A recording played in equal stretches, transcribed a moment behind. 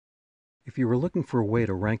If you were looking for a way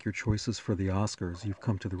to rank your choices for the Oscars, you've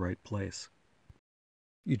come to the right place.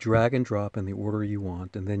 You drag and drop in the order you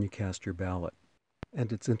want, and then you cast your ballot.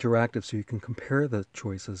 And it's interactive, so you can compare the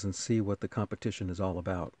choices and see what the competition is all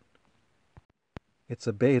about. It's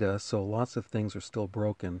a beta, so lots of things are still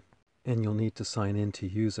broken, and you'll need to sign in to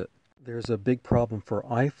use it. There's a big problem for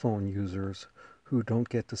iPhone users who don't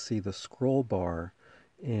get to see the scroll bar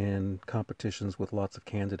in competitions with lots of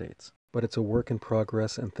candidates. But it's a work in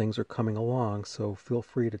progress and things are coming along, so feel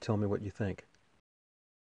free to tell me what you think.